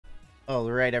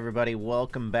Alright everybody,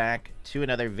 welcome back to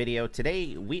another video.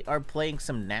 Today we are playing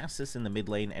some Nasus in the mid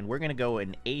lane, and we're going to go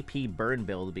an AP burn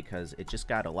build because it just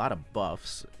got a lot of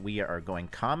buffs. We are going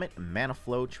Comet, Mana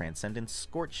Flow, Transcendence,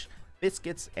 Scorch,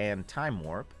 Biscuits, and Time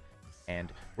Warp.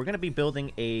 And we're going to be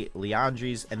building a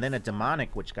Liandry's and then a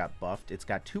Demonic, which got buffed. It's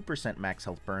got 2% max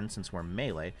health burn since we're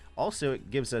melee. Also, it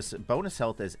gives us bonus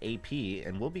health as AP,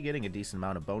 and we'll be getting a decent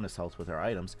amount of bonus health with our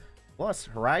items. Plus,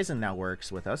 Horizon now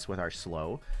works with us with our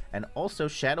slow, and also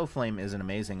Shadow Flame is an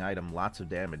amazing item, lots of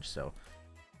damage. So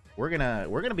we're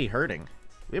gonna be hurting.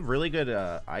 We have really good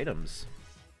items.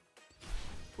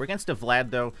 We're against a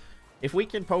Vlad though. If we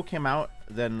can poke him out,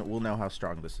 then we'll know how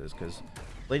strong this is. Because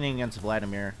laning against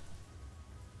Vladimir,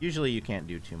 usually you can't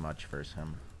do too much versus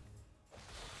him.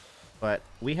 But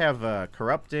we have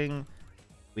Corrupting.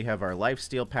 We have our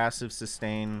Lifesteal passive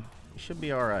sustain. We should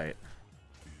be all right.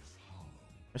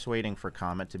 Just waiting for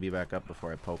Comet to be back up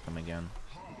before I poke him again.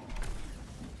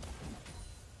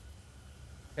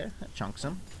 Okay, that chunks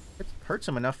him. It hurts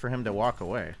him enough for him to walk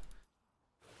away.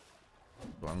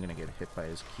 So I'm gonna get hit by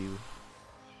his Q.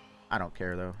 I don't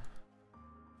care though.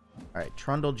 Alright,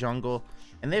 Trundle jungle.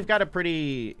 And they've got a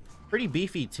pretty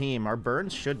beefy team. Our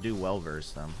burns should do well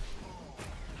versus them.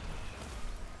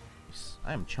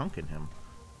 I am chunking him.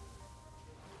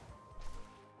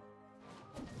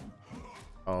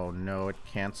 Oh no, it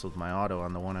canceled my auto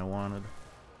on the one I wanted.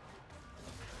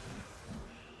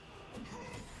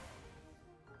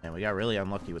 And we got really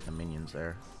unlucky with the minions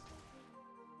there.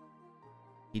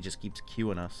 He just keeps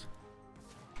queuing us.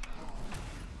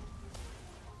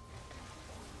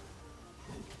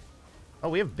 Oh,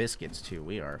 we have biscuits too.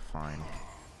 We are fine.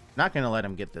 Not gonna let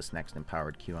him get this next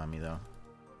empowered Q on me though.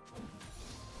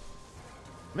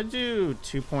 I'm gonna do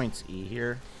 2 points E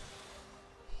here.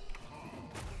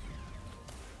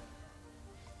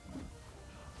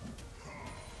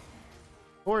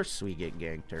 Of course we get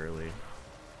ganked early.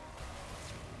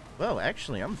 Well,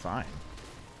 actually, I'm fine.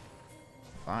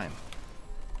 Fine.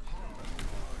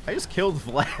 I just killed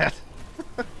Vlad.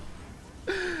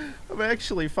 I'm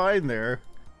actually fine there.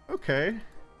 Okay.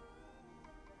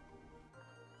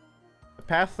 The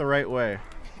path the right way.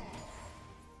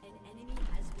 An enemy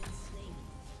has been slain.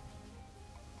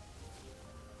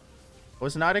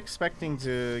 Was not expecting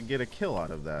to get a kill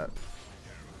out of that.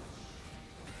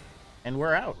 And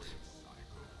we're out.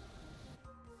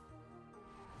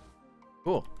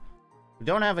 Cool. We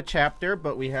don't have a chapter,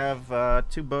 but we have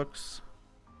 2 books.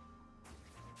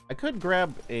 I could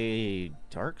grab a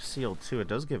Dark Seal too. It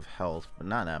does give health, but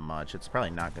not that much. It's probably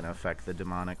not going to affect the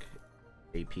demonic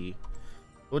AP.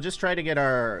 We'll just try to get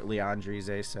our Liandry's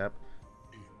ASAP.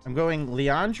 I'm going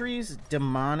Liandry's,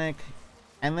 demonic,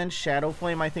 and then Shadow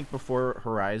Flame, I think, before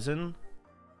Horizon.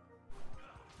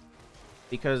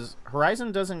 Because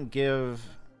Horizon doesn't give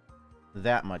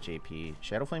that much AP.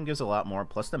 Shadow Flame gives a lot more,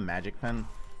 plus the magic pen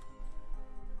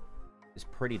is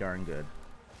pretty darn good.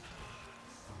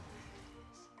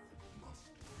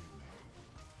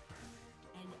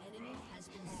 An enemy has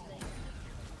been slain.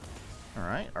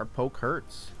 Alright, our poke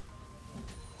hurts.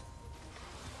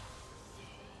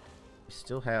 We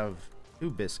still have 2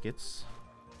 biscuits.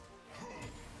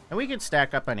 And we could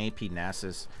stack up on AP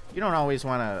Nasus. You don't always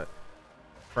want to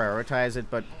prioritize it,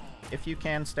 but if you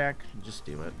can stack, just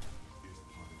do it.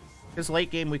 Because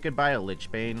late game we could buy a Lich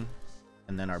Bane,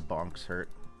 and then our bonks hurt.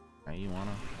 Hey, you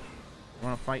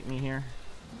wanna fight me here?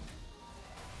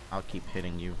 I'll keep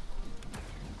hitting you.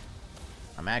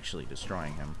 I'm actually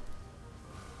destroying him.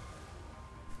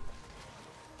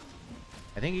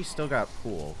 I think he's still got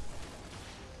pool.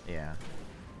 Yeah.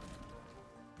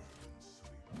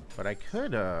 But I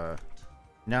could, no,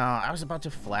 I was about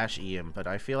to flash E him, but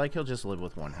I feel like he'll just live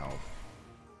with 1 health.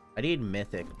 I need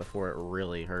Mythic before it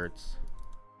really hurts.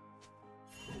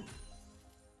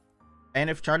 And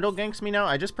if Trundle ganks me now,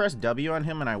 I just press W on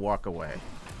him and I walk away.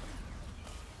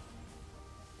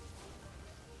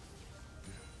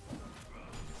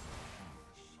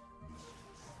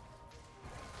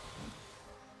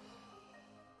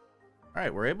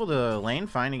 Alright, we're able to lane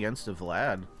fine against a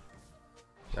Vlad.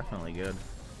 Definitely good.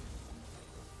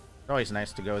 It's always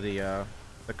nice to go the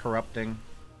corrupting.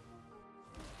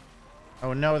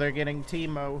 Oh no, they're getting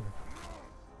Teemo.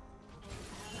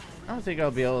 I don't think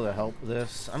I'll be able to help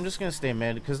this. I'm just gonna stay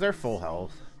mid because they're full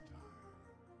health.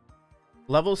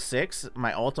 Level 6,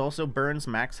 my ult also burns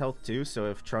max health too, so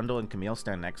if Trundle and Camille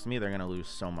stand next to me, they're gonna lose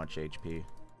so much HP.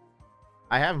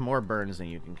 I have more burns than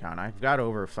you can count. I've got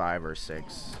over 5 or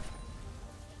 6.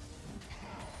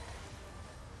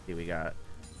 Okay, we got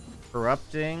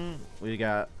Corrupting, we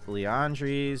got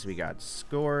Liandry's, we got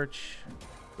Scorch,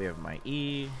 we have my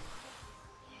E,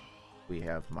 we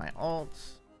have my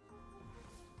ult.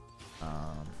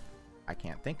 I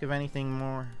can't think of anything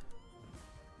more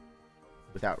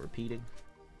without repeating.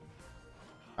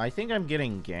 I think I'm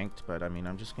getting ganked, but I mean,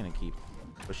 I'm just gonna keep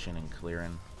pushing and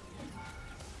clearing.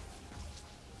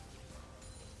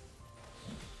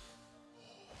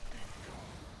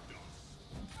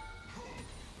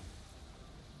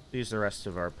 Use the rest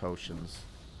of our potions.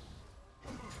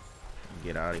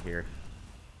 Get out of here.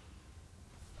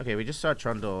 Okay, we just saw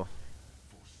Trundle.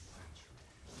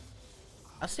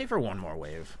 I'll stay for one more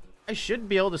wave. I should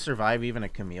be able to survive even a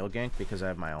Camille gank because I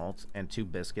have my ult and 2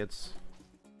 biscuits.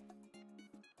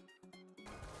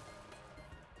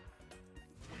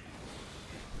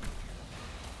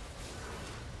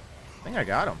 I think I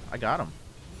got him. I got him.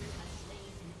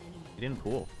 He didn't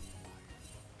pool.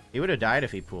 He would have died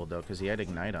if he pooled though, because he had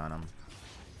Ignite on him.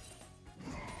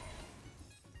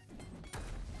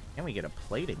 Can we get a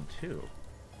plating too?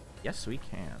 Yes, we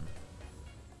can.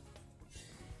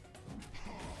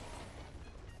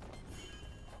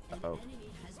 Uh-oh.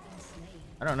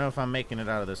 I don't know if I'm making it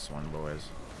out of this one, boys.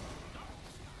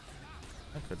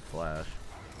 I could flash.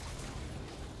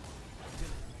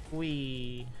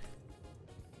 Whee!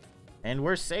 And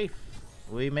we're safe.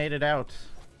 We made it out.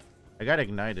 I got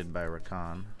ignited by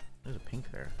Rakan. There's a pink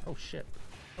there. Oh shit.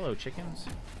 Hello, chickens.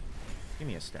 Give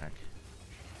me a stack.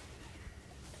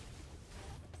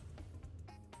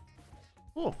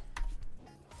 Cool.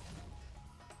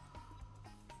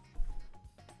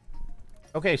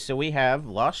 Okay, so we have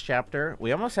Lost Chapter.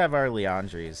 We almost have our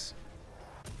Leandries.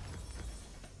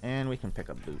 And we can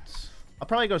pick up boots. I'll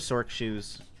probably go Sork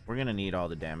Shoes. We're gonna need all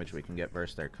the damage we can get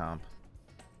versus their comp.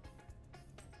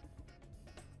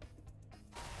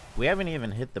 We haven't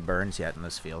even hit the burns yet, and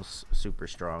this feels super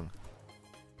strong.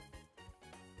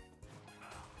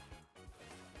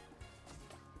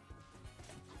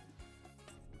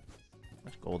 How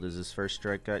much gold is this first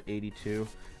strike? Got 82.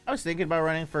 I was thinking about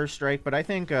running first strike, but I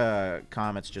think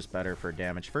Comet's just better for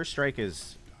damage. First strike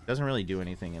doesn't really do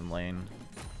anything in lane.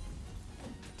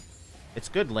 It's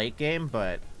good late game,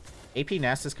 but AP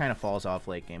Nasus kind of falls off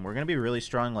late game. We're gonna be really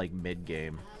strong like mid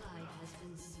game.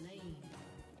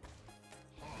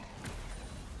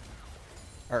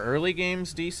 Our early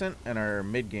game's decent, and our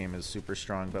mid game is super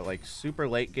strong, but like super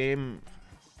late game,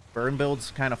 burn builds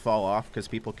kind of fall off because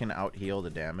people can out heal the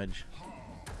damage.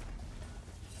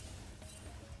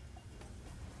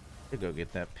 To go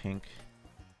get that pink.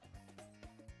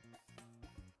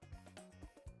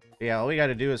 Yeah, all we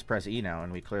gotta do is press E now,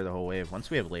 and we clear the whole wave. Once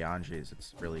we have Leandries,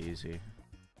 it's really easy.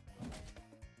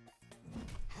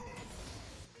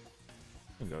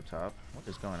 We can go top. What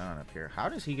is going on up here? How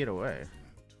does he get away?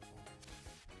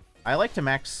 I like to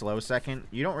max slow second.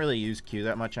 You don't really use Q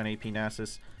that much on AP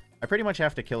Nasus. I pretty much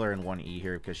have to kill her in 1E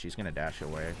here because she's going to dash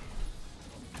away.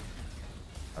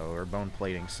 Oh, her bone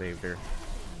plating saved her.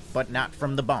 But not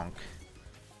from the bonk.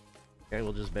 Okay,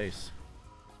 we'll just base.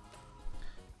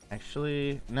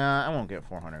 Actually, nah, I won't get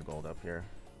 400 gold up here.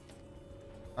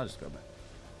 I'll just go back.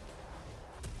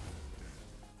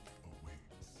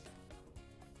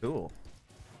 Cool.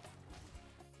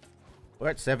 We're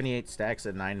at 78 stacks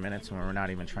at 9 minutes when we're not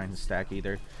even trying to stack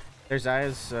either. Their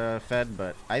Zaya's fed,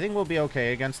 but I think we'll be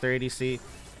okay against their ADC.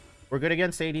 We're good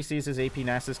against ADCs as AP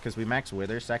Nasus because we max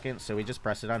Wither second, so we just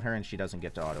press it on her and she doesn't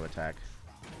get to auto attack.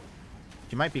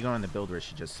 She might be going the build where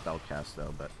she just spell cast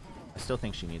though, but I still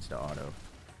think she needs to auto.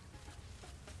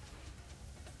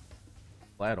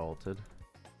 Flat ulted.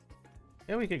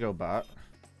 Yeah, we could go bot.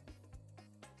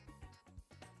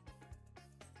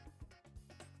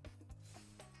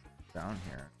 Down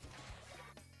here.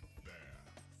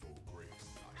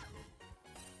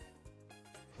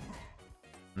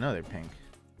 Another pink.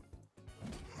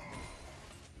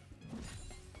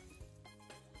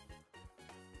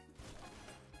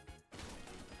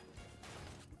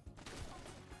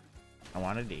 I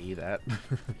wanted to eat that.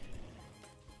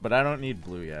 But I don't need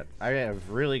blue yet. I have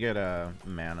really good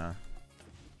mana.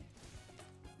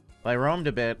 Well, I roamed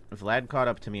a bit. Vlad caught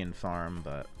up to me in farm,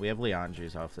 but we have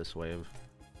Leandries off this wave.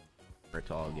 For it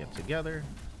to all get together.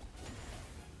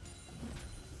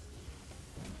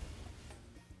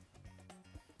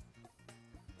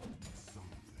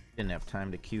 Didn't have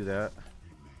time to queue that.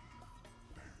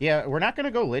 Yeah, we're not going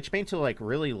to go Lich Bane till like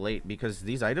really late because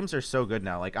these items are so good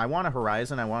now. Like I want a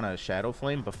Horizon, I want a Shadow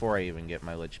Flame before I even get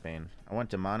my Lich Bane. I want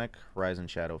Demonic, Horizon,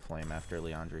 Shadow Flame after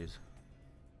Leandries.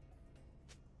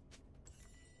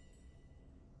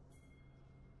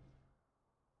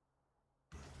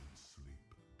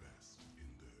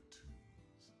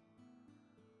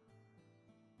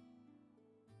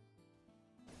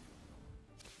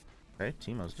 Okay,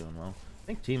 Teemo's doing well. I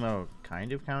think Teemo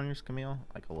kind of counters Camille,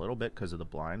 like a little bit because of the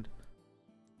blind.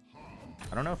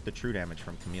 I don't know if the true damage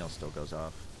from Camille still goes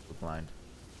off with blind.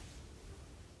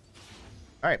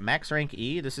 Alright, max rank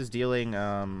E. This is dealing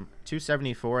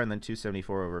 274 and then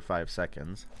 274 over 5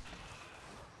 seconds.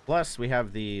 Plus, we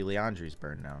have the Leandri's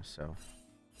burn now, so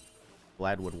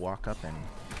Vlad would walk up and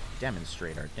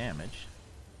demonstrate our damage.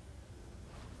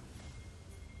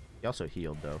 He also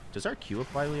healed, though. Does our Q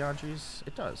apply Leandri's?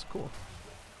 It does. Cool.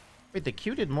 Wait, the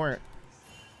Q did more...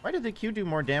 Why did the Q do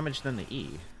more damage than the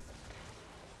E?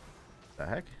 The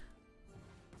heck?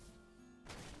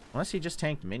 Unless he just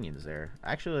tanked minions there.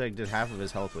 Actually, like, did half of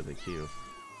his health with the Q.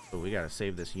 But we gotta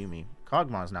save this Yuumi.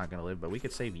 Kog'Maw's not gonna live, but we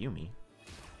could save Yuumi.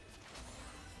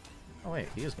 Oh wait,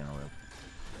 he is gonna live.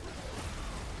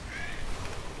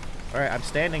 Alright, I'm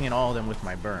standing in all of them with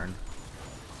my burn.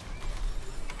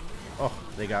 Oh,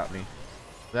 they got me.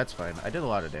 That's fine. I did a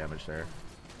lot of damage there.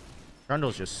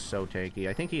 Trundle's just so tanky.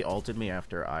 I think he ulted me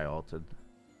after I ulted.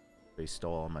 He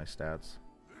stole all my stats.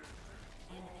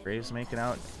 Graves making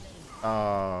out.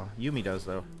 Yuumi does,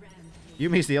 though.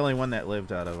 Yumi's the only one that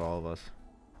lived out of all of us.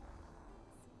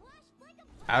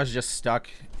 I was just stuck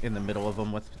in the middle of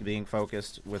them with being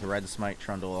focused with red smite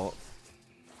Trundle ult.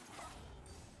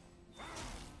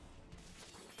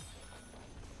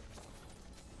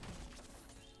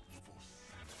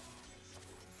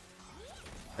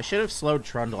 I should have slowed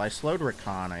Trundle. I slowed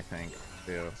Rakan, I think,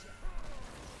 too.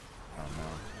 Oh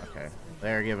no. Okay.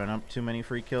 They're giving up too many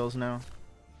free kills now.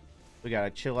 We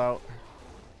gotta chill out.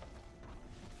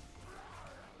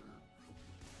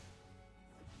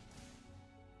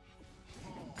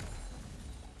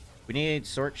 We need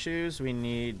Sword Shoes. We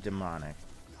need Demonic.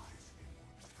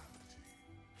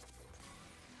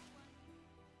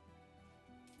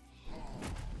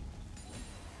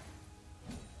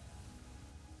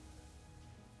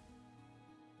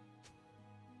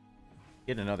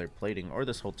 Get another plating, or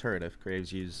this whole turret if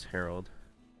Graves use Herald.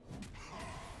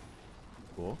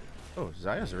 Cool. Oh,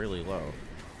 Zaya's really low.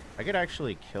 I could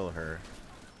actually kill her.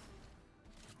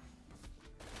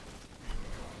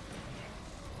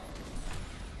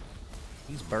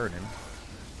 He's burning.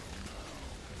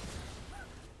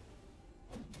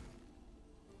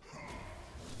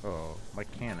 Oh, my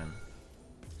cannon.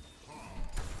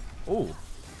 Oh.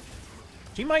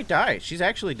 She might die. She's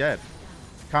actually dead.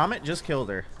 Comet just killed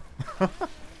her.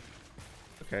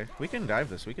 Okay, we can dive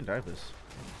this. We can dive this.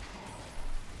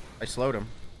 I slowed him.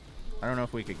 I don't know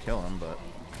if we could kill him, but...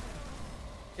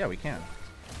 Yeah, we can.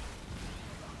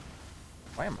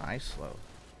 Why am I slow?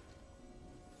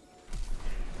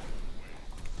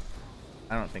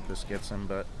 I don't think this gets him,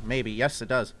 but maybe. Yes, it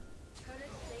does.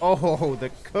 Oh, the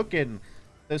cooking.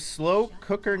 The slow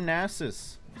cooker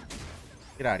Nasus.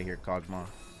 Get out of here, Kog'Maw.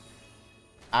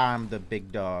 I'm the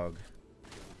big dog.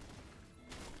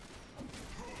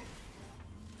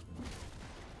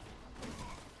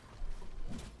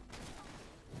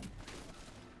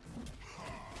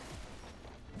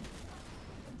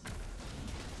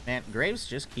 Man, Graves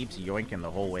just keeps yoinking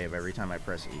the whole wave every time I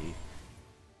press E.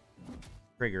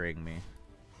 Triggering me.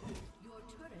 Your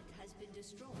turret has been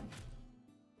destroyed.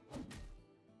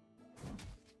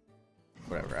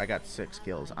 Whatever, I got 6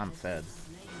 kills. I'm fed.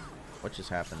 What just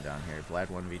happened down here? Vlad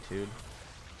 1v2'd?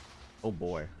 Oh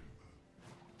boy.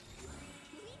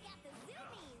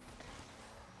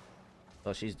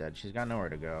 Oh, she's dead. She's got nowhere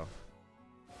to go.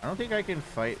 I don't think I can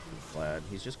fight Vlad.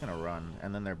 He's just gonna run,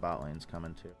 and then their bot lane's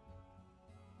coming too.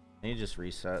 I need to just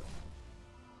reset.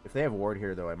 If they have ward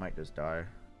here, though, I might just die.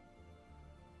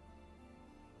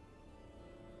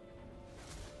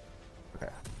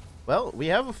 Okay. Well, we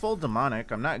have a full demonic.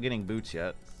 I'm not getting boots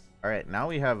yet. Alright, now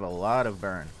we have a lot of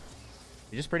burn.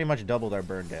 We just pretty much doubled our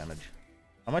burn damage.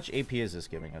 How much AP is this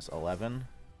giving us? 11?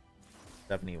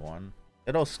 71.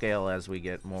 It'll scale as we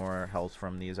get more health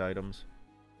from these items.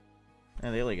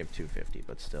 And they only give 250,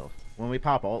 but still. When we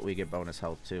pop ult, we get bonus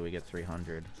health too. We get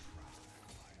 300.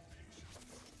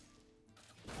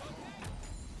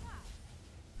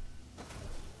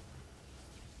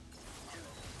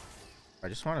 I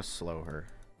just want to slow her.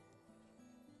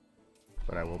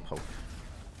 But I will poke.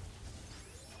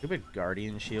 Stupid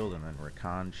Guardian shield and then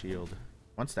Rakan shield.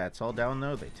 Once that's all down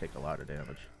though, they take a lot of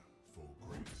damage.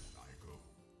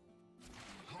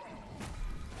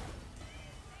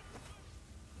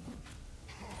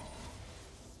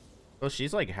 Oh,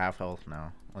 she's like half health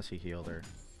now, unless he healed her.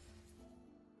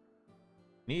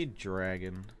 Need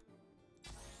dragon.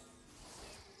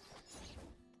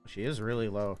 She is really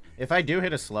low. If I do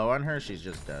hit a slow on her, she's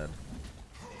just dead.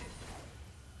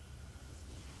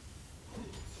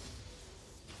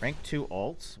 Rank 2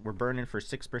 ults. We're burning for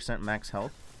 6% max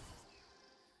health.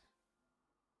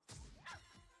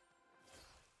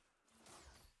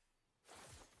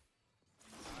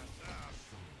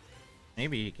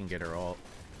 Maybe he can get her ult.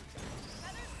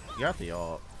 You got the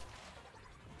ult.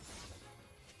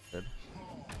 Good.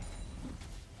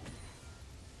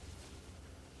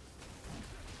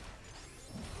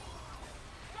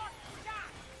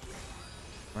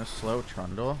 I'm gonna slow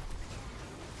Trundle.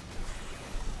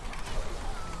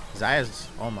 Zaya's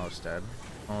almost dead.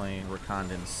 Only Rakan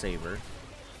didn't save her.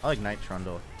 I'll ignite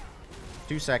Trundle.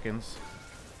 2 seconds.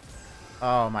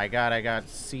 Oh my god, I got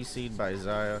CC'd by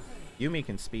Zaya. Yuumi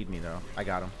can speed me though. I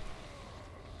got him.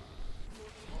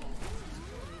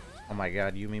 Oh my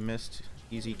god, Yuumi missed.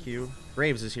 Easy Q.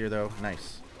 Graves is here though.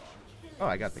 Nice. Oh,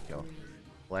 I got the kill.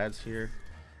 Vlad's here.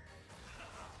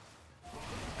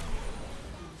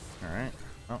 Alright.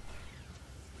 Oh.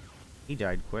 He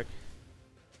died quick.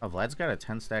 Oh, Vlad's got a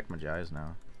 10-stack Magi's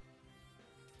now.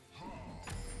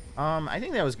 I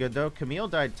think that was good though. Camille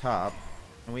died top,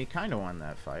 and we kind of won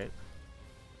that fight.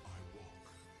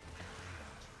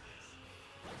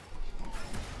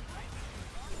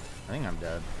 I think I'm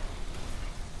dead.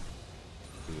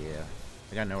 Yeah.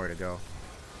 I got nowhere to go.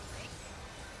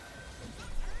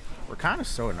 Rakan is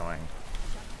so annoying.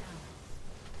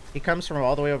 He comes from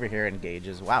all the way over here and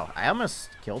engages. Wow, I almost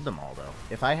killed them all though.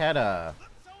 If I had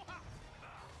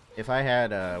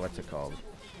what's it called?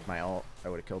 My ult, I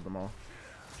would have killed them all.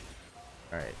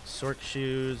 Alright, Sork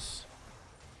Shoes.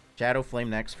 Shadow Flame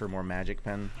next for more Magic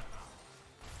Pen.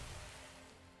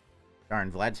 Darn,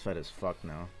 Vlad's fed as fuck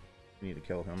now. We need to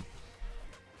kill him.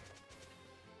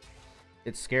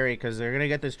 It's scary because they're going to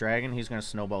get this dragon. He's going to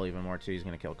snowball even more too. He's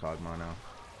going to kill Kog'Maw now.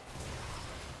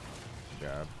 Good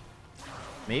job.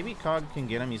 Maybe Cog can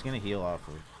get him. He's going to heal off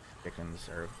of chickens.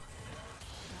 Or...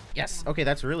 Yes! Okay,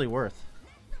 that's really worth.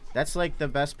 That's like the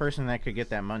best person that could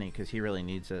get that money because he really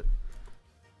needs it.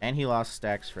 And he lost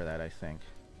stacks for that, I think.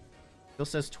 Still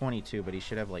says 22, but he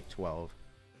should have like 12.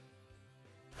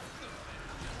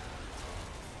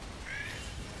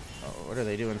 Oh, what are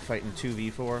they doing fighting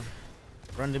 2v4?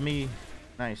 Run to me.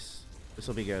 Nice. This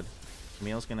will be good.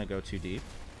 Camille's gonna go too deep.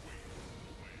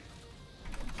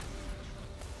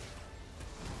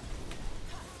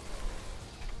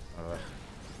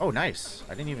 Oh, nice.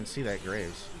 I didn't even see that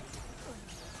Graves.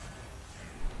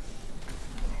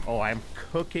 Oh, I'm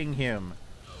cooking him.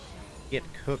 Get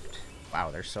cooked. Wow,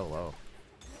 they're so low.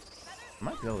 I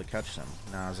might be able to catch them.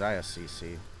 Nah, Zaya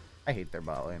CC. I hate their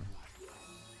bot lane.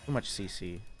 Too much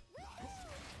CC.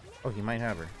 Oh, he might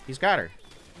have her. He's got her.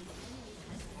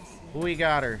 We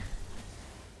got her.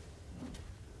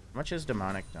 How much has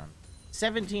Demonic done?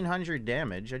 1,700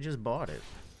 damage. I just bought it.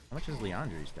 How much has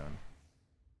Leandri's done?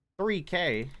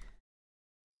 3k.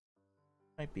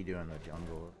 Might be doing the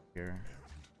jungle here.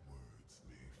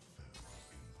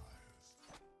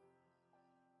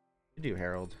 Do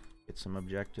Herald. Get some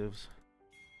objectives.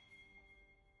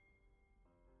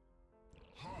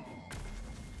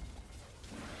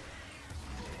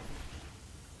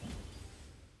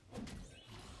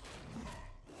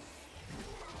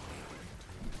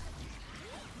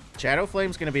 Shadow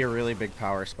Flame's gonna be a really big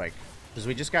power spike. Because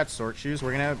we just got Sword Shoes,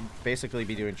 we're gonna basically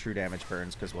be doing true damage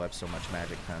burns because we'll have so much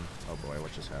Magic Pen. Oh boy,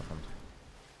 what just happened?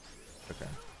 Okay.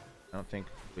 I don't think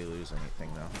we lose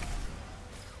anything though.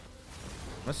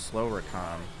 Let's slow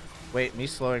Rakan. Wait, me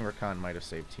slowing Rakan might have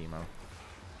saved Teemo.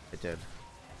 It did.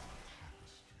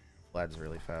 Vlad's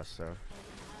really fast though.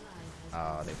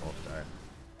 Ah, they both died.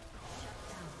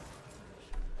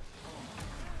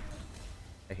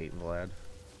 I hate Vlad.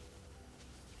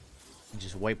 He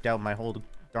just wiped out my whole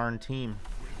darn team.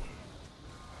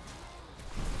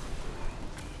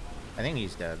 I think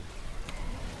he's dead.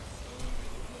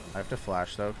 I have to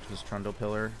flash though, because Trundle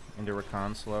Pillar into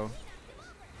Rakan slow.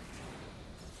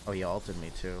 Oh, he ulted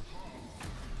me too.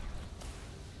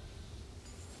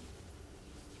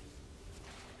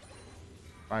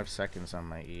 Five seconds on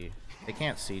my E. They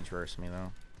can't siege verse me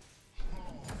though.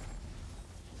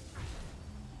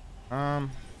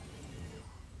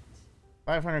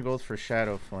 500 gold for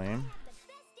Shadow Flame.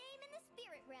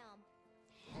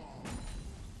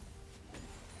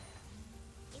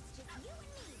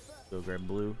 Go grab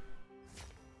blue.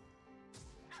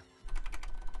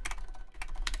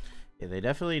 Yeah, they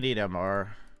definitely need MR.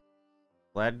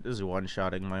 Vlad is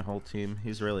one-shotting my whole team.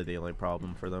 He's really the only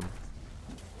problem for them.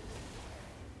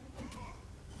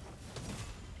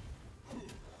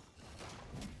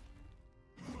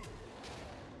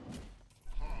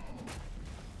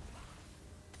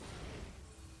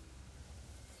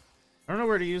 I don't know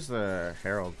where to use the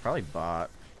Herald. Probably bot.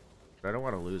 But I don't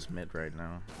want to lose mid right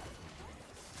now.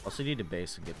 Also need to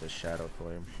base and get this Shadow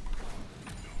Flame.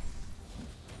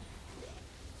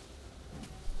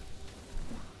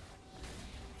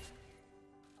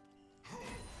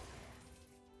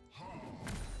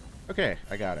 Okay,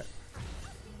 I got it.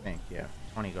 yeah,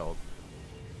 20 gold.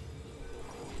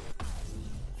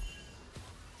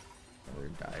 They're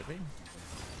diving.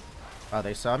 Oh,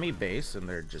 they saw me base and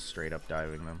they're just straight up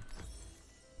diving them.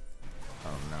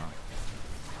 Oh no.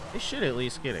 They should at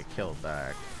least get a kill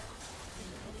back.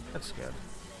 That's good.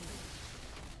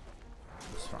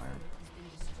 That's fine.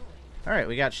 Alright,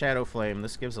 we got Shadow Flame.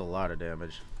 This gives a lot of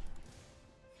damage.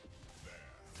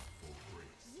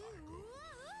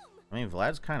 I mean,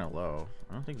 Vlad's kind of low.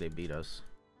 I don't think they beat us.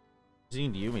 Just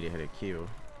need Yumi to hit a Q.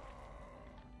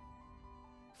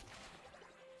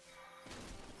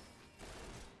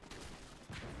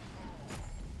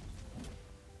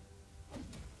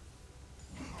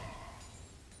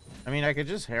 I mean, I could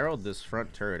just herald this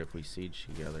front turret if we siege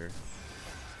together.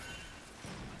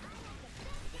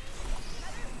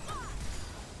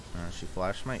 She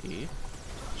flashed my E.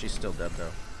 She's still dead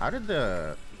though. How did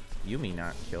the Yumi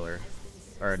not kill her?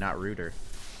 Or not root her?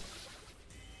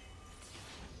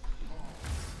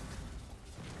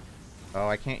 Oh,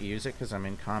 I can't use it because I'm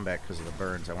in combat because of the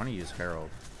burns. I want to use Herald.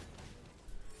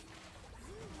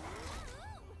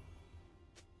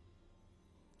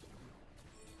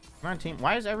 Come on, team.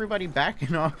 Why is everybody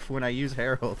backing off when I use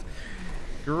Herald?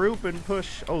 Group and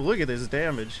push. Oh, look at this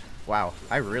damage. Wow,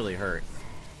 I really hurt.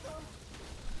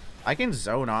 I can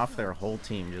zone off their whole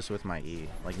team just with my E.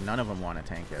 Like, none of them want to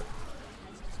tank it.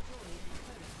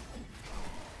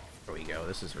 There we go.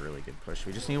 This is a really good push.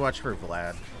 We just need to watch for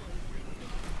Vlad.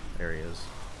 There he is.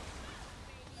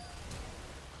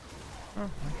 Oh,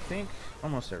 I think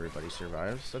almost everybody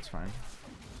survives. That's fine.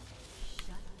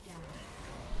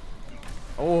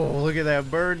 Oh, look at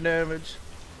that burn damage.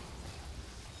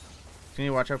 Can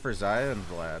you watch out for Xayah and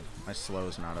Vlad? My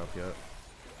slow's not up yet.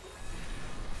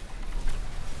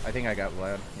 I think I got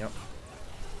Vlad. Yep.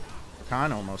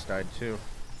 Khan almost died too.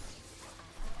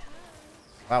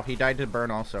 Wow, he died to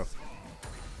burn also.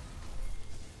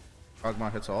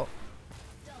 Ogma hits ult.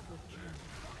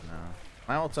 No.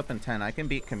 My ult's up in 10. I can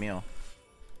beat Camille.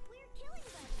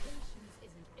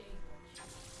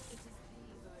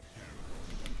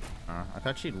 I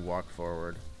thought she'd walk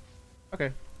forward.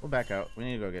 Okay, we'll back out. We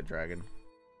need to go get Dragon.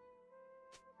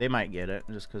 They might get it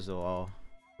just because they'll all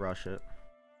rush it.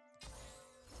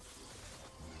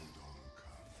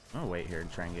 I'll wait here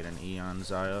and try and get an E on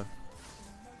Xayah.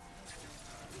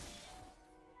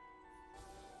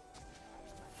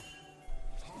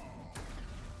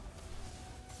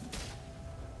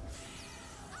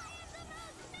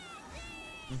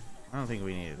 I don't think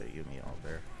we needed a Yumi ult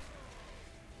there.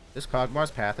 This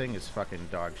Kog'Maw's pathing is fucking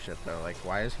dog shit though. Like,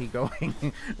 why is he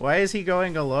going? Why is he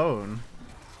going alone?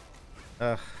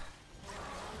 Ugh.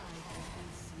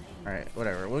 Alright,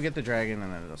 whatever. We'll get the dragon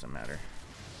and then it doesn't matter.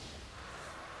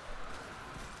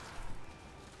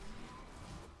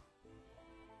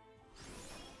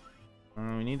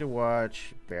 We need to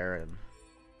watch Baron.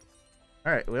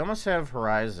 Alright, we almost have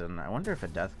Horizon. I wonder if a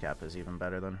Death Cap is even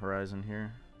better than Horizon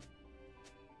here.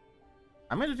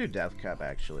 I'm going to do Death Cap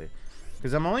actually.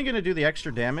 Because I'm only going to do the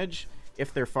extra damage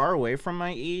if they're far away from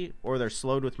my E or they're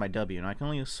slowed with my W. And I can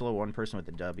only slow one person with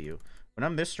the W. When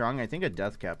I'm this strong, I think a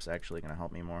Death Cap's actually going to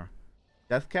help me more.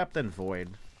 Death Cap then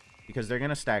Void. Because they're going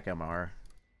to stack MR.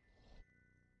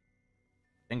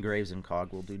 And Graves and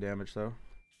Cog will do damage though.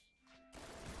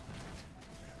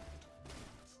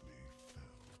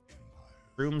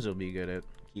 Rooms will be good at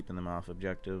keeping them off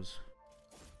objectives.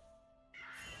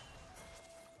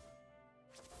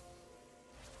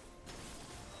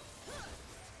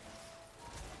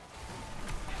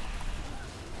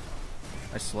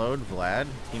 I slowed Vlad.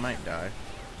 He might die.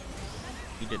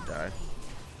 He did die.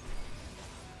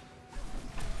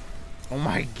 Oh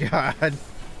my god.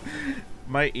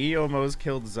 My E almost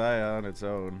killed Xayah on its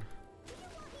own.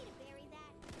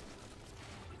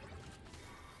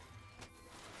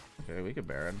 Okay, we could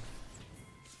Baron.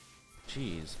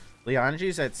 Jeez.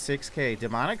 Liandry's at 6k.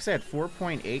 Demonic's at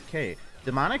 4.8k.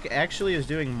 Demonic actually is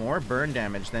doing more burn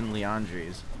damage than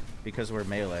Liandry's because we're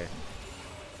melee.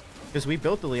 Because we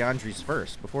built the Liandry's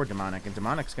first before Demonic, and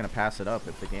Demonic's going to pass it up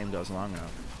if the game goes long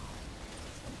enough.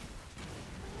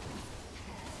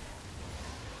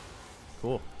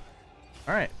 Cool.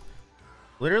 Alright.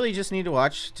 Literally just need to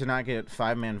watch to not get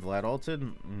 5-man Vlad ulted,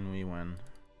 and we win.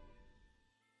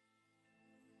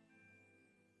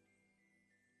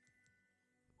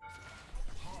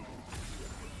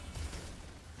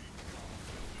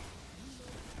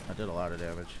 I did a lot of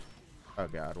damage. Oh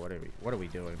god, what are we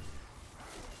doing?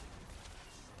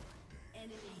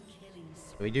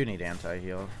 We do need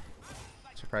anti-heal.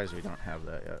 Surprised we don't have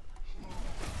that yet.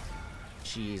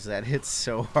 Jeez, that hits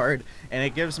so hard. And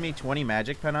it gives me 20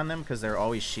 magic pen on them because they're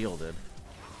always shielded.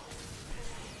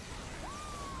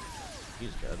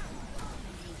 He's good.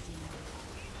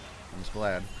 comes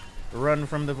Vlad. Run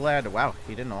from the Vlad. Wow,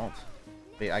 he didn't ult.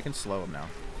 Wait, I can slow him now.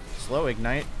 Slow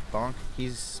ignite. Bonk.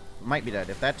 He's might be dead.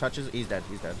 If that touches, he's dead.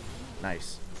 He's dead.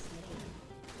 Nice.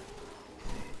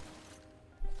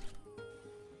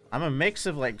 I'm a mix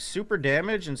of like super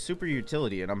damage and super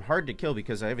utility, and I'm hard to kill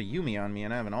because I have a Yuumi on me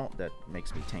and I have an ult that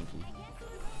makes me tanky.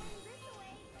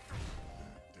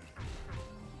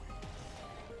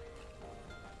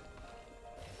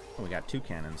 Oh, we got 2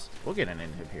 cannons. We'll get an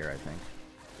inhib here, I think.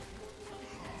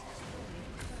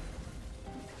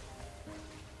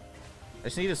 I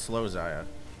just need to slow Xayah.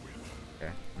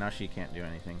 Okay, now she can't do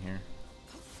anything here.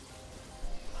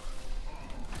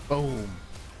 Boom!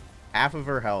 Half of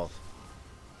her health.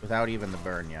 Without even the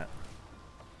burn yet.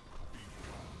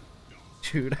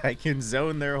 Dude, I can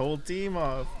zone their whole team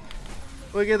off.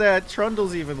 Look at that.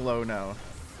 Trundle's even low now.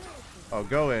 Oh,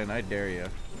 go in. I dare you.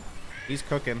 He's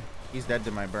cooking. He's dead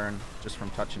to my burn just from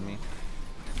touching me.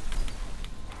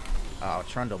 Oh,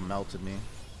 Trundle melted me.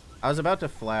 I was about to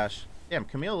flash. Damn,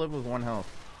 Camille lived with 1 health.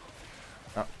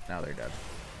 Oh, now they're dead.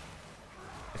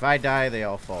 If I die, they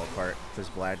all fall apart because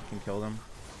Vlad can kill them.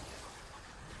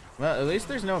 Well, at least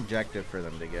there's no objective for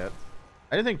them to get.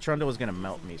 I didn't think Trundle was going to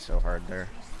melt me so hard there.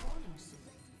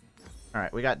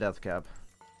 Alright, we got Death Cap.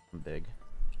 Big.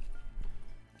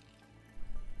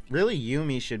 Really,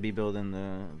 Yuumi should be building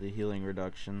the healing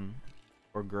reduction.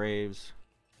 Or Graves.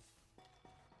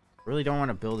 Really don't want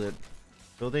to build it.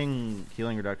 Building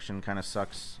healing reduction kind of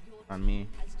sucks on me.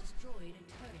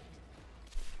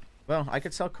 Well, I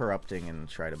could sell Corrupting and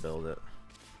try to build it.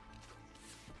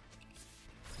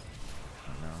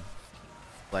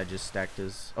 Vlad just stacked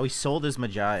his... Oh, he sold his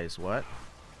Magi's. What?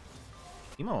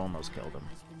 Emo almost killed him.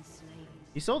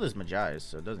 He sold his Magi's,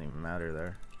 so it doesn't even matter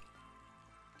there.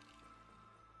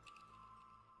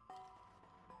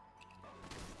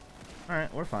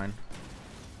 Alright, we're fine.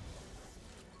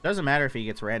 Doesn't matter if he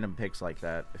gets random picks like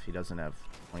that if he doesn't have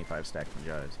 25 stacked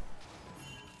Magi's.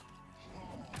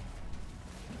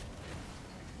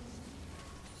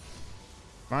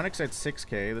 Monix at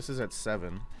 6k. This is at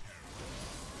 7.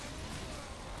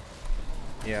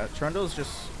 Yeah, Trundle's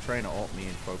just trying to ult me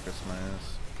and focus my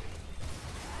ass.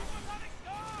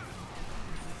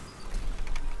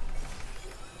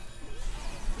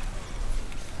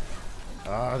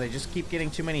 Oh, they just keep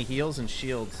getting too many heals and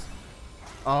shields.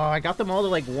 Oh, I got them all to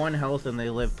like 1 health and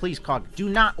they live. Please, Cog, do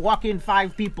not walk in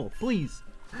 5 people, please.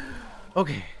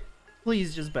 Okay,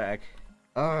 please just back.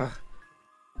 Ugh.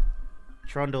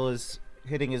 Trundle is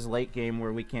hitting his late game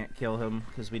where we can't kill him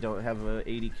because we don't have a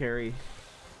 80 carry.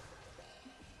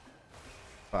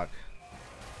 Fuck.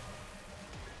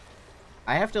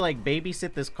 I have to like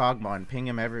babysit this Kog'Maw and ping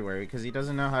him everywhere because he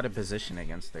doesn't know how to position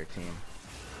against their team.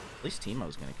 At least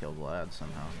Teemo's gonna kill Vlad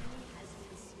somehow.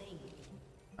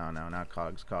 Oh no, not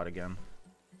Cog's caught again.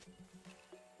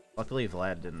 Luckily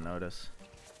Vlad didn't notice.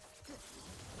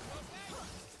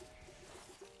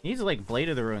 He's like Blade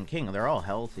of the Ruined King. They're all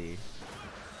healthy.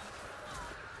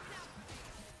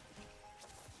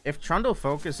 If Trundle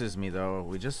focuses me though,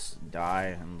 we just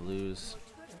die and lose.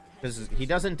 Because he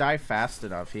doesn't die fast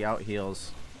enough. He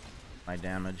out-heals my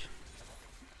damage.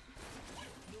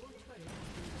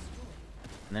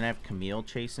 And then I have Camille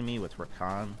chasing me with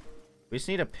Rakan. We just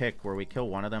need a pick where we kill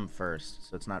one of them first.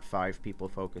 So it's not 5 people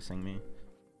focusing me.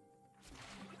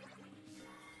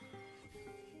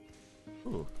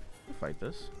 Ooh, we'll fight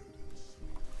this.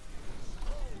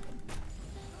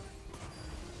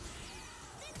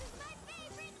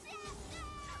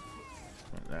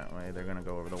 That way, they're gonna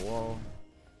go over the wall.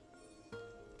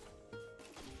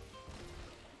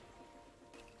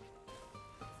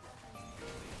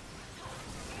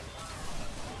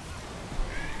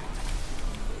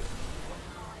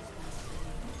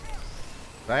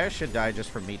 Xayah should die just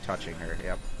from me touching her.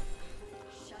 Yep.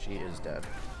 She is dead.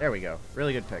 There we go.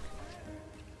 Really good pick.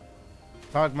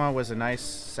 Kog'Maw was a nice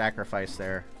sacrifice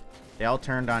there. They all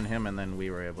turned on him and then we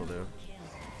were able to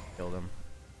kill them.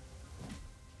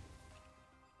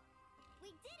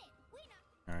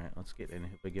 Alright, let's get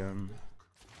inhib again.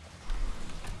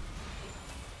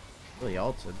 Really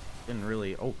ulted. Didn't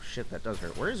really... Oh shit, that does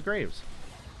hurt. Where is Graves?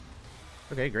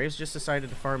 Okay, Graves just decided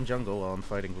to farm jungle while I'm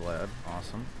fighting Vlad.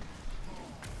 Awesome.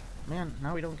 Man,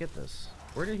 now we don't get this.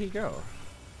 Where did he go?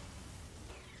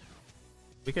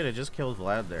 We could have just killed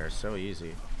Vlad there. So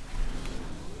easy.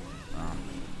 Oh,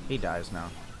 he dies now.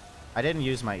 I didn't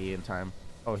use my E in time.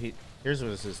 Oh, here's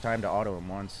was his time to auto him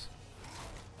once.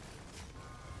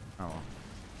 Oh.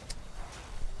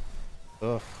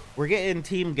 Ugh. We're getting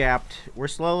team gapped.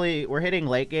 We're hitting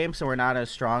late game, so we're not as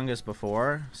strong as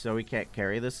before. So we can't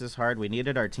carry this as hard. We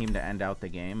needed our team to end out the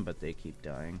game, but they keep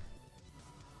dying.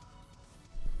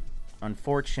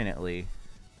 Unfortunately,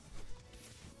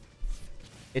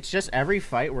 It's just every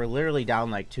fight we're literally down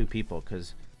like 2 people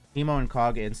because Teemo and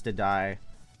Cog insta die.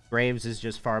 Graves is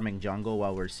just farming jungle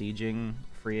while we're sieging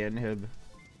free inhib.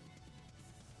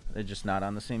 They're just not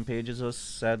on the same page as us,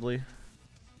 sadly.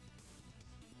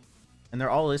 And they're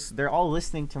all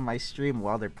listening to my stream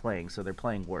while they're playing, so they're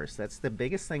playing worse. That's the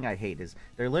biggest thing I hate, is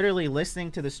they're literally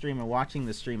listening to the stream and watching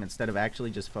the stream instead of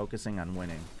actually just focusing on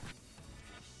winning.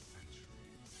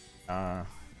 No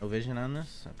vision on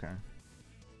this? Okay.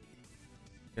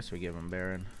 Guess we give him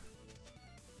Baron.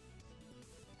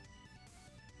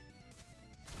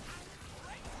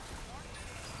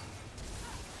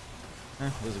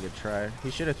 It was a good try.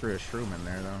 He should have threw a shroom in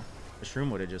there, though. The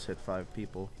shroom would have just hit 5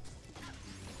 people.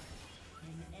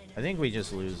 I think we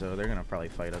just lose, though. They're gonna probably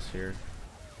fight us here.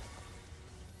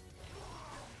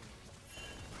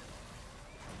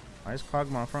 Why is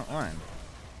Kog'Maw front line?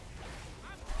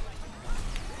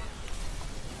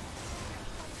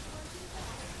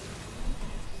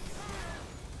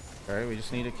 Alright, we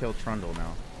just need to kill Trundle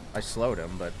now. I slowed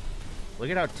him, but look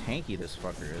at how tanky this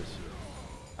fucker is.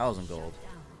 1,000 gold.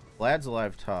 Vlad's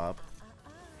alive top.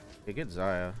 Okay, get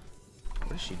Xayah.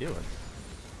 What is she doing?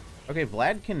 Okay,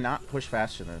 Vlad cannot push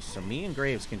faster than this, so me and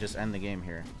Graves can just end the game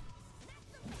here.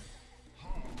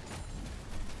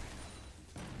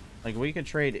 Like, we could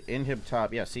trade inhib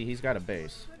top. Yeah, see, he's got a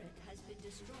base.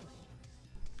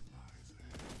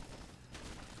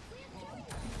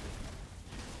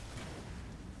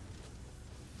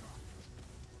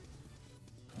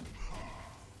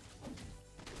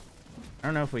 I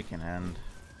don't know if we can end.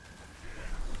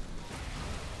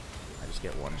 I just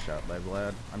get one shot by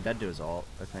Vlad. I'm dead to his ult,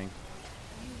 I think.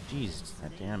 Jeez,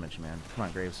 that damage, man. Come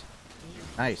on, Graves.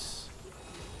 Nice.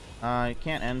 It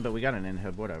can't end, but we got an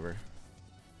inhib, whatever.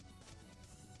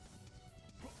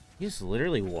 He's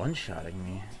literally one-shotting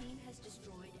me.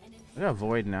 I got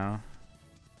Void now.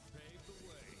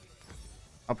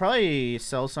 I'll probably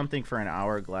sell something for an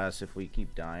hourglass if we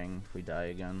keep dying, if we die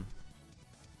again.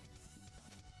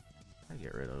 I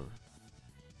get rid of.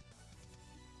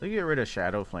 They get rid of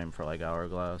Shadow Flame for like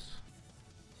hourglass.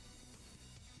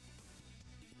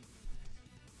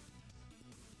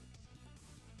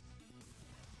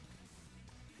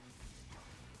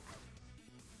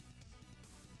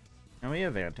 And we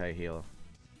have anti-heal.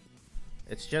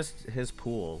 It's just his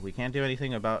pool. We can't do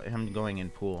anything about him going in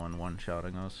pool and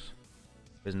one-shotting us.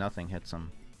 Because nothing hits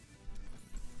him.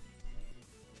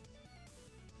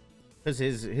 Because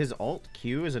his ult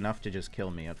Q is enough to just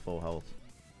kill me at full health.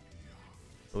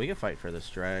 But we can fight for this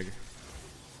drag.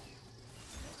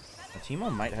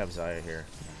 Teemo might have Xayah here.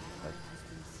 But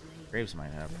Graves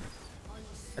might have.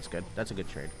 That's good. That's a good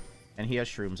trade. And he has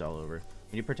shrooms all over.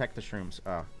 Can you protect the shrooms?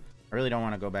 Oh, I really don't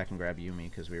want to go back and grab Yuumi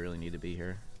because we really need to be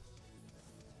here.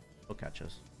 He'll catch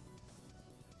us.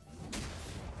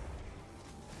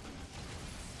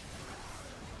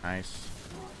 Nice.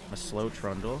 A slow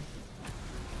Trundle.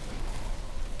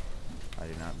 I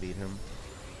do not beat him.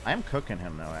 I am cooking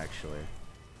him though, actually.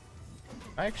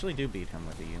 I actually do beat him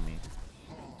with a Yuumi.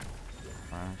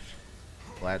 Gosh.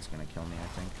 Vlad's gonna kill me, I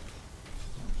think.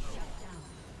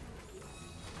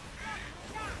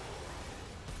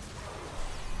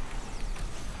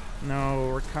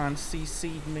 No, Rakan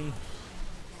CC'd me.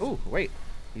 Oh, wait.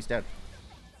 He's dead.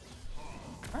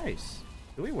 Nice.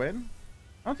 Do we win?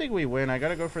 I don't think we win. I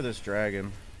gotta go for this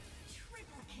dragon.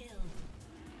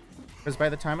 Because by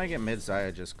the time I get mid,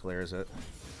 Xayah just clears it.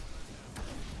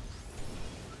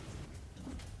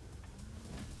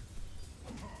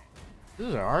 This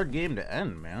is a hard game to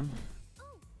end, man.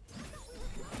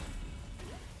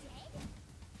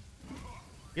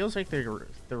 Feels like they're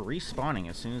respawning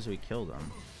as soon as we kill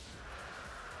them.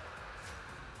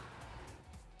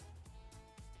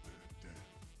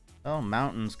 Oh,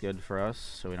 mountain's good for us,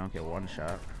 so we don't get one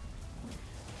shot.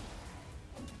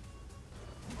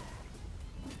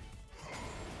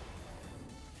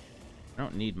 I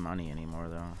don't need money anymore,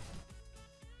 though.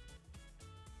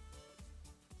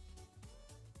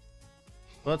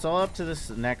 Well, it's all up to this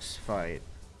next fight.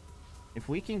 If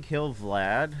we can kill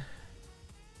Vlad...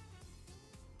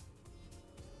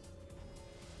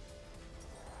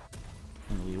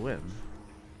 and we win.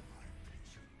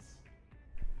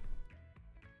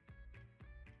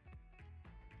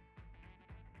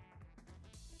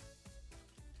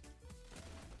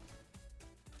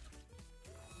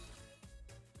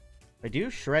 I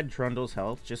do shred Trundle's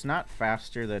health, just not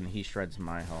faster than he shreds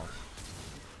my health.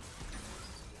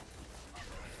 I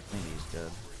think he's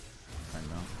dead. I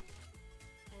know.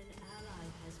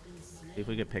 See if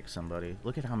we could pick somebody.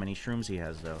 Look at how many shrooms he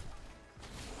has, though.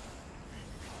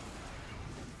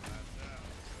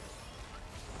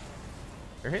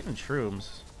 They're hitting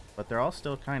shrooms, but they're all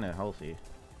still kind of healthy.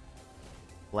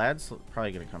 Vlad's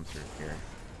probably gonna come through here.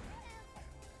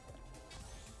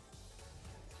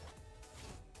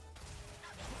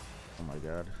 Oh my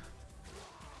god.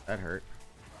 That hurt.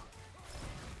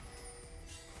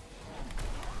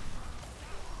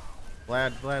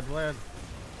 Vlad.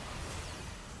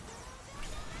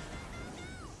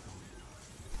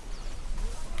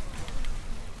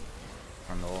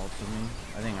 On the ult to me.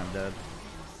 I think I'm dead.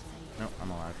 Nope,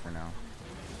 I'm alive for now.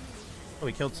 Oh,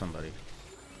 we killed somebody.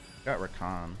 Got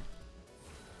Rakan.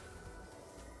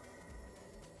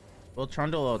 Well,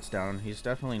 Trundle ult's down. He's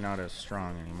definitely not as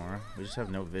strong anymore. We just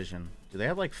have no vision. Do they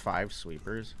have like 5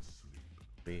 sweepers?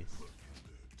 B.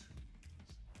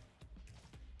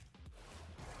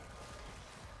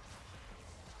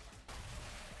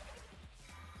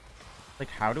 Like,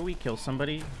 how do we kill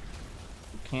somebody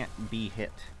who can't be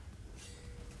hit?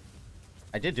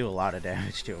 I did do a lot of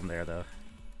damage to him there, though.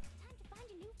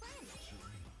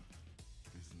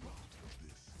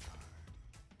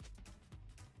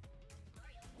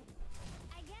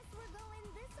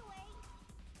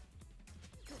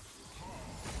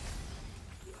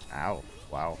 Ow.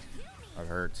 Wow. That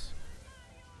hurts.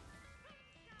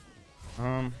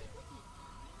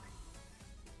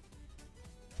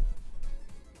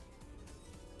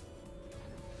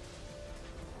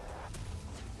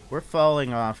 We're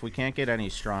falling off. We can't get any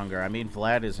stronger. I mean,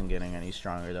 Vlad isn't getting any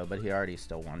stronger, though, but he already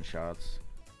still one-shots.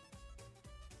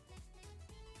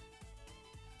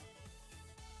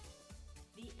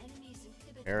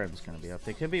 Aaron's gonna be up.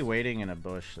 They could be waiting in a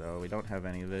bush, though. We don't have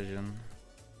any vision.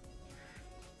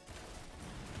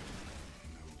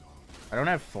 I don't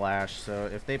have flash, so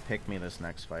if they pick me this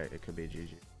next fight, it could be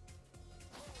GG.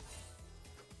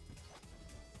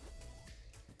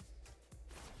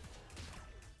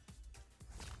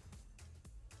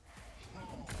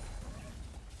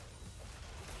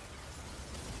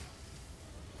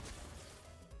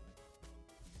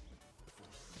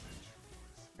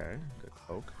 Okay, good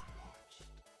poke.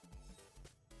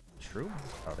 True?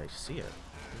 Oh, they see it.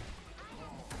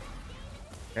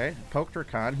 Okay, poked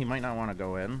Rakan. He might not want to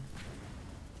go in.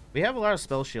 We have a lot of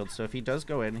spell shields, so if he does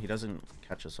go in, he doesn't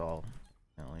catch us all.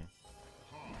 Apparently.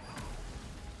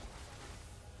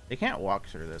 They can't walk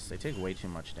through this. They take way too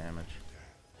much damage.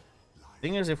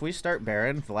 Thing is, if we start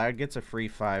Baron, Vlad gets a free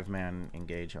 5-man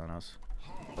engage on us.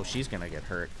 Oh, she's gonna get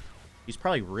hurt. She's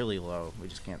probably really low. We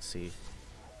just can't see.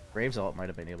 Graves ult might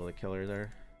have been able to kill her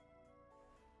there.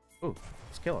 Ooh,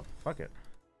 let's kill him. Fuck it.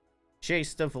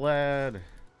 Chase the Vlad.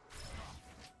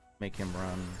 Make him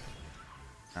run.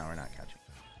 No, we're not catching.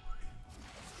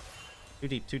 Too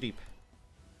deep, too deep.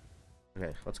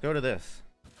 Okay, let's go to this.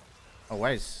 Oh,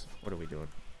 why is... What are we doing?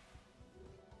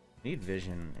 Need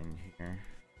vision in here.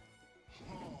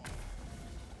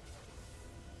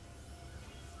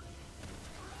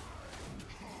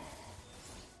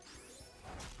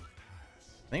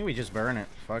 I think we just burn it.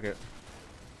 Fuck it.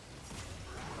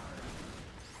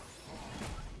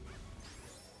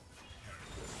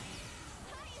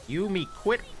 Yumi,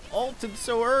 quit ulting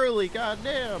so early,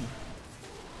 goddamn.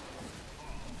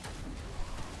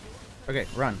 Okay,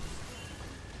 run.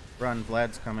 Run,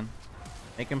 Vlad's coming.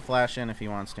 Make him flash in if he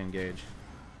wants to engage.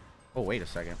 Oh, wait a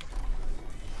second.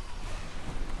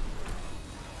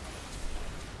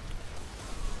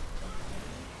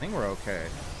 I think we're okay.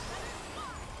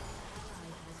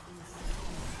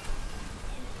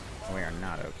 We are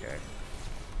not okay.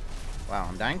 Wow,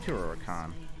 I'm dying to a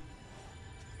Rakan.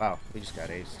 Wow, we just got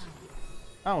aced.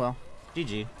 Oh well,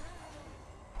 GG.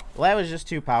 Well, that was just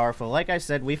too powerful. Like I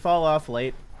said, we fall off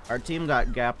late. Our team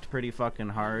got gapped pretty fucking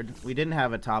hard. We didn't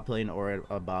have a top lane or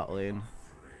a bot lane.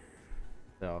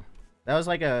 So, that was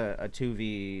like a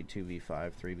 2v,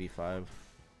 2v5, 3v5.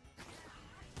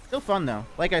 Still fun though.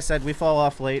 Like I said, we fall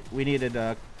off late. We needed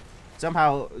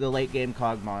somehow the late game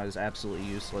Kog'Maw is absolutely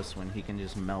useless when he can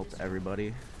just melt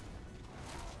everybody.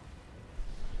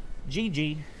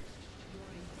 GG.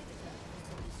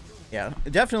 Yeah,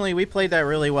 definitely we played that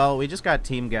really well. We just got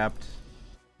team gapped.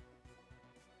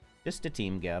 Just a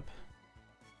team gap.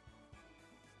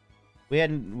 We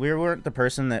weren't the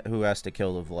person who has to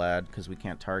kill the Vlad because we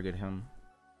can't target him.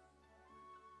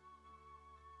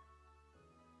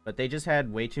 But they just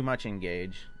had way too much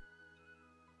engage.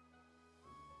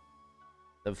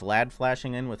 The Vlad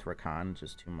flashing in with Rakan,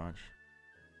 just too much.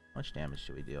 How much damage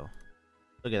do we deal?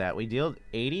 Look at that. We dealt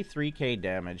 83k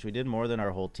damage. We did more than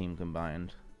our whole team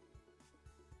combined.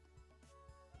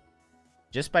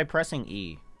 Just by pressing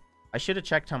E. I should have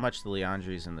checked how much the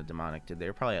Leandries and the Demonic did. They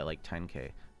were probably at like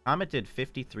 10k. Comet did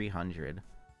 5,300.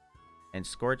 And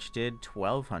Scorch did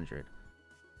 1,200.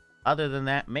 Other than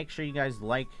that, make sure you guys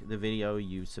like the video.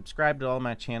 You subscribe to all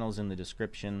my channels in the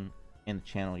description in the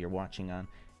channel you're watching on.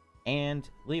 And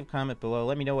leave a comment below.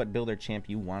 Let me know what builder champ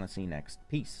you want to see next.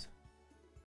 Peace.